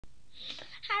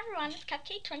Hi everyone, it's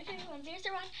Cupcake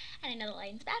 231001, and I know the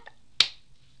lighting's bad, but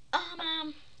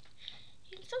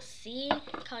you can still see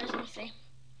colors. Let me see.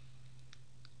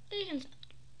 You can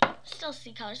still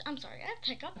see colors. I'm sorry, I have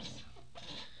hiccups.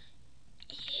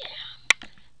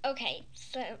 Yeah. Okay,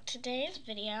 so today's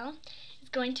video is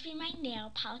going to be my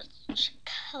nail polish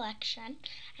collection,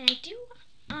 and I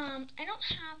don't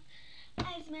have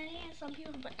as many as some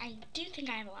people, but I do think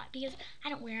I have a lot because I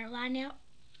don't wear a lot of nail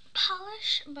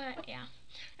polish, but yeah.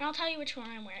 And I'll tell you which one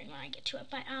I'm wearing when I get to it.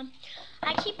 But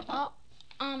I keep all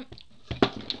I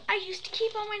used to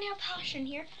keep all my nail polish in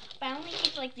here, but I only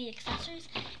keep like the accessories.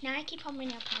 Now I keep all my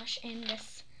nail polish in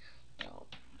this little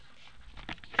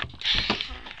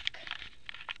pack.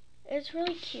 It's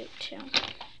really cute too.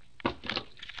 So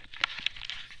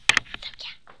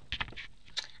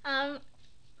yeah.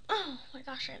 Oh my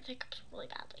gosh, I have hiccups really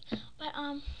badly. But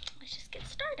let's just get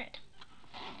started.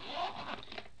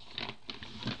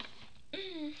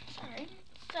 Sorry.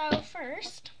 So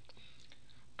first,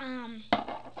 I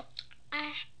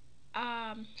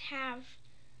have,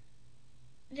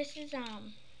 this is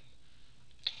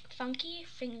Funky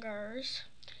Fingers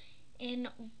in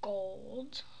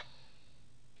gold,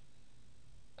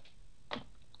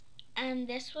 and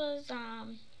this was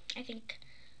I think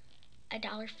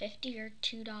 $1.50 or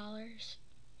 $2,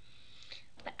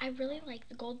 but I really like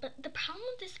the gold. But the problem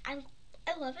with this, I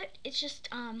love it, it's just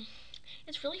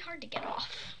it's really hard to get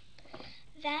off.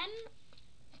 Then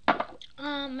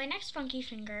my next Funky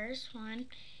Fingers one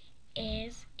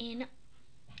is in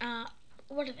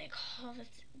what do they call this?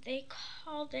 They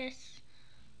call this,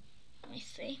 let me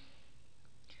see.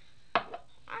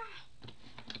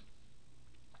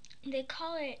 They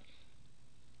call it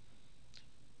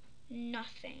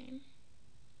nothing.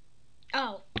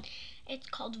 Oh, it's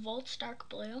called Volts Dark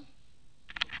Blue.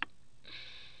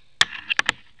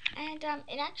 And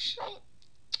it actually,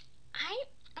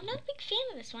 I'm not a big fan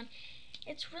of this one.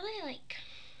 It's really like,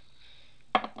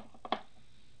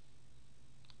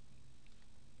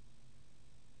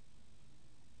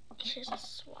 here's a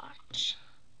swatch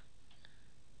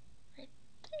right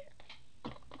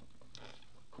there.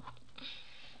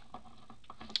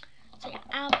 So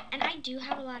yeah, and I do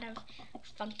have a lot of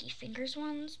Funky Fingers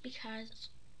ones because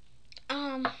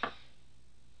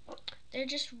they're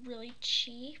just really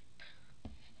cheap.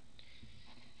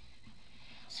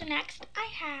 So next I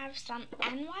have some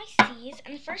NYCs,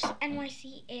 and the first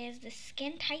NYC is the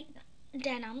Skin Tight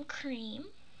Denim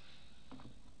Cream,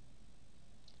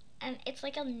 and it's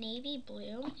like a navy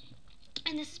blue,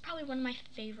 and this is probably one of my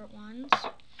favorite ones.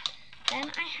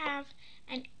 Then I have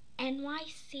an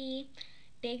NYC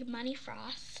Big Money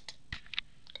Frost,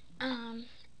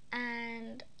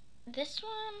 and this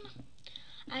one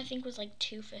I think was like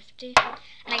 $2.50,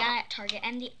 and I got it at Target.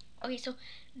 And so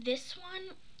this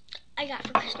one I got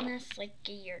for Christmas like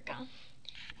a year ago.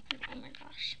 Oh my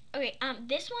gosh. Okay,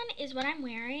 this one is what I'm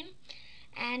wearing,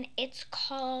 and it's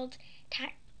called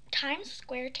Times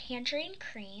Square Tangerine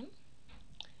Cream.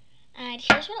 And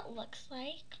here's what it looks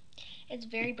like. It's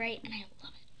very bright, and I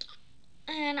love it.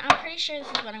 And I'm pretty sure this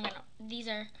is what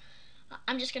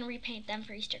I'm just gonna repaint them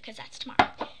for Easter because that's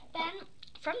tomorrow. Then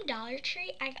from Dollar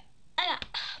Tree, I got,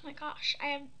 oh my gosh, I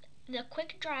have the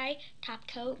Quick Dry Top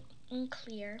Coat in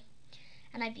clear,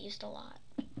 and I've used a lot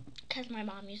because my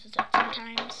mom uses it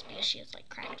sometimes because she has like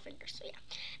cracked fingers. So yeah.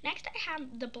 Next I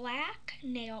have the black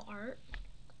nail art,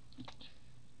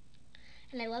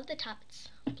 and I love the top. It's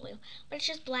blue, but it's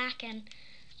just black, and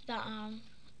the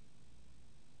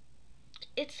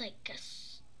it's like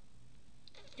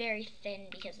very thin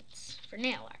because it's for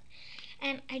nail art,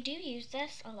 and I do use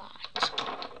this a lot.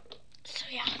 So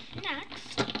yeah.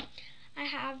 Next I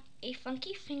have a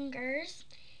Funky Fingers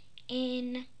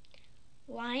in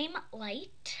Lime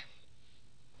Light.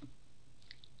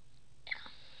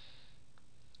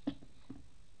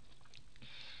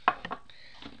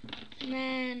 And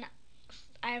then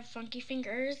I have Funky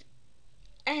Fingers,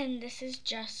 and this is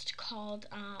just called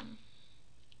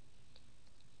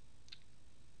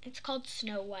it's called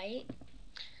Snow White.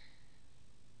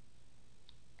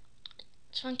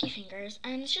 It's Funky Fingers,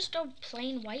 and it's just a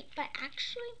plain white, but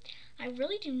actually I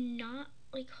really do not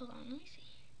like, hold on, let me see.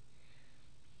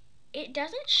 It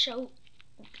doesn't show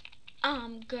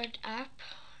good up.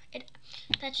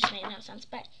 That just made no sense,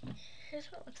 but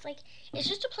here's what it looks like. It's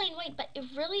just a plain white, but it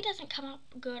really doesn't come up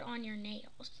good on your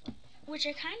nails, which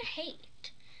I kind of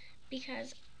hate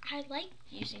because I like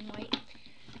using white.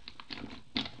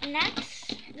 The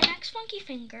next Funky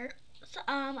Finger,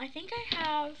 I think I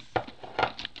have,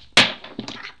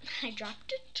 I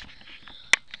dropped it.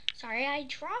 Sorry, I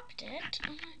dropped it.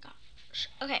 Oh my gosh.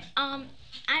 Okay, I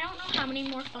don't know how many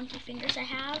more Funky Fingers I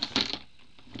have.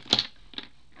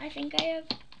 think I have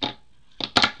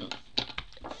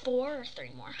 4 or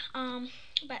 3 more.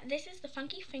 But this is the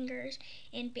Funky Fingers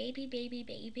in Baby Baby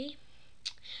Baby.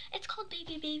 It's called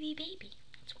Baby Baby Baby.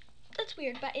 That's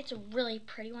weird, but it's a really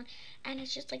pretty one, and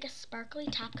it's just like a sparkly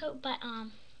top coat. But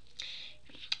I'll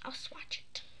swatch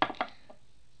it.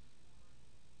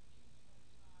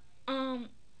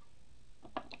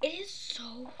 It is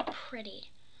so pretty.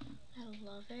 I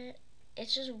love it.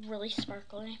 It's just really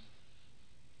sparkly.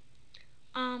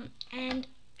 And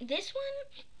this one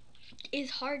is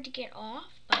hard to get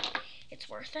off, but it's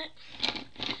worth it.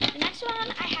 The next one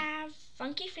I have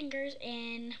Funky Fingers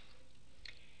in,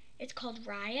 it's called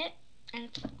Riot, and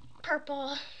it's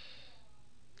purple.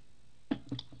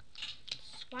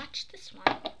 Swatch this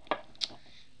one.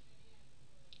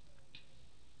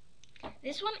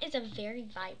 This one is a very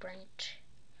vibrant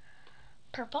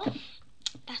purple.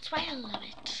 That's why I love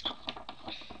it.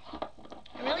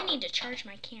 I really need to charge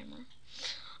my camera.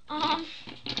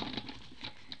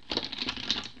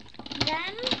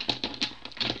 Then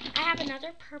I have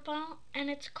another purple, and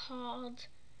it's called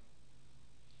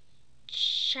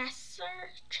Chesser?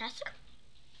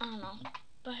 I don't know,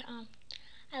 but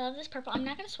I love this purple. I'm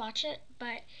not gonna swatch it,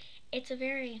 but it's a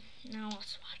very, no, I'll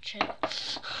swatch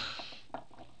it.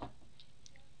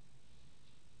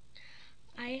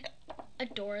 I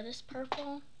adore this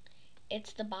purple.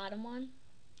 It's the bottom one,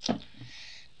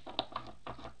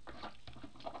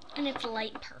 and it's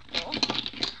light purple.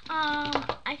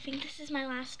 I think this is my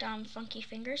last Funky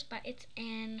Fingers, but it's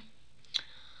in,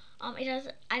 it does,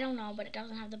 I don't know, but it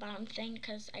doesn't have the bottom thing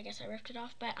because I guess I ripped it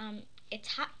off, but it's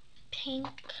hot pink.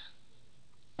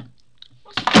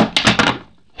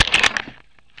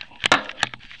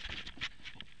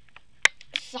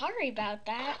 Sorry about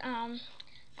that.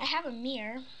 I have a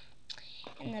mirror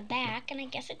in the back, and I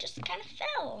guess it just kind of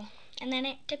fell, and then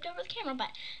it tipped over the camera. But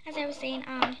as I was saying,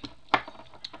 I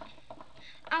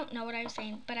don't know what I was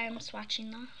saying, but I'm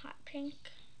swatching the hot pink.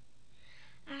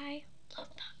 I love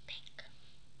the hot pink.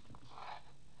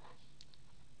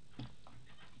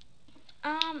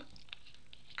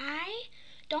 I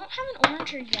don't have an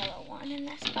orange or yellow one in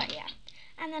this, but yeah.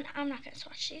 And then I'm not gonna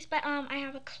swatch these, but I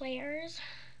have a Claire's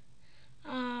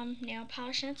nail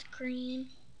polish, and it's green.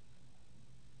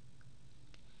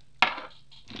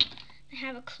 I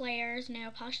have a Claire's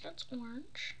nail polish that's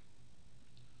orange.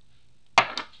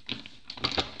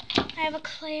 I have a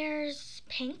Claire's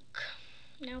pink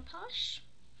nail polish.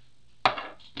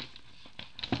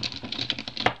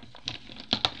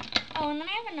 Oh, and then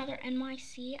I have another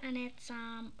NYC, and it's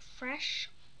French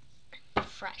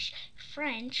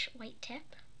white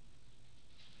tip.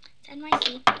 It's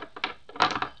NYC.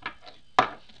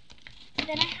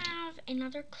 Then I have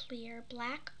another clear,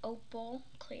 black opal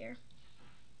clear.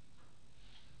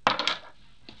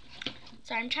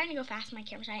 Sorry, I'm trying to go fast on my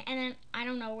camera side. And then I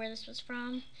don't know where this was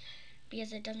from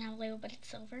because it doesn't have a label, but it's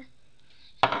silver.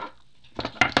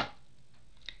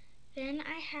 Then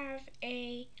I have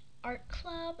a Art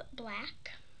Club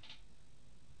black.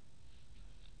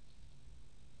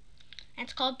 And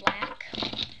it's called Black.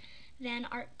 Then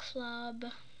Art Club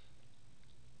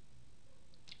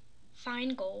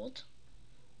Fine Gold.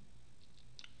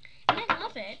 And I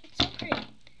love it. It's so pretty.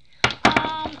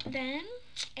 Then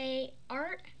a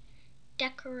Art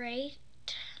Decorate.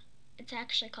 It's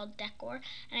actually called Decor,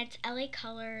 and it's LA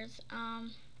Colors.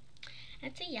 And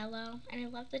it's a yellow, and I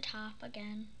love the top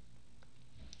again.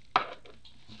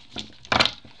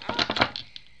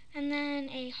 And then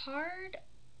a hard.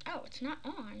 Oh, it's not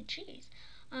on. Jeez.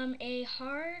 A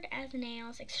Hard as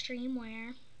Nails Extreme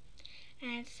Wear,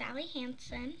 and it's Sally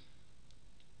Hansen.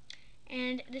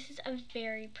 And this is a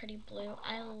very pretty blue.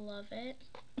 I love it.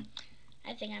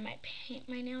 I think I might paint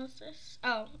my nails this.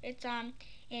 Oh, it's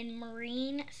in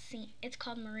Marine Scene. It's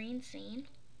called Marine Scene.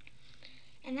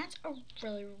 And that's a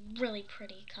really, really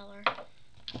pretty color.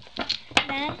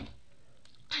 Then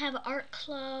I have Art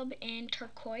Club in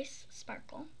Turquoise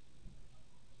Sparkle.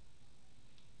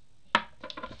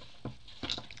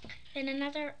 Then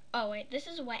another, oh wait, this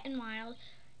is Wet n Wild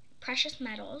Precious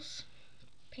Metals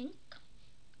Pink.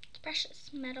 It's Precious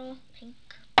Metal Pink.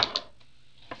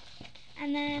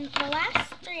 And then the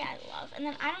last 3 I love. And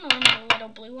then I don't know where my little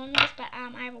blue one was, but I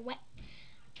have a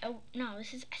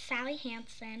this is Sally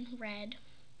Hansen red.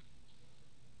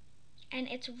 And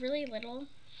it's really little.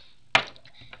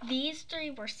 These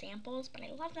 3 were samples, but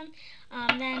I love them.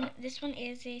 Then this one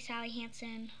is a Sally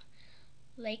Hansen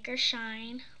Laker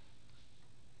Shine.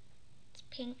 It's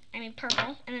pink,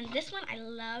 purple. And then this one I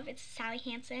love. It's Sally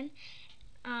Hansen.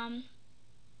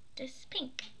 This is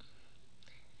pink.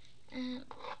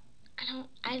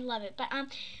 I love it. But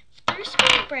through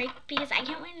spring break, because I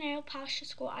can't wear nail polish to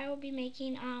school, I will be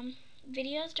making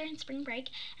videos during spring break,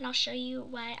 and I'll show you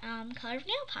what color of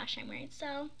nail polish I'm wearing.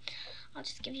 So I'll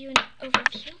just give you an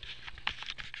overview.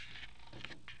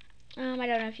 I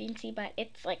don't know if you can see, but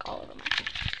it's like all over my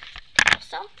towel.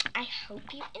 So I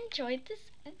hope you enjoyed this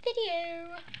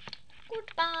video.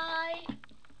 Goodbye.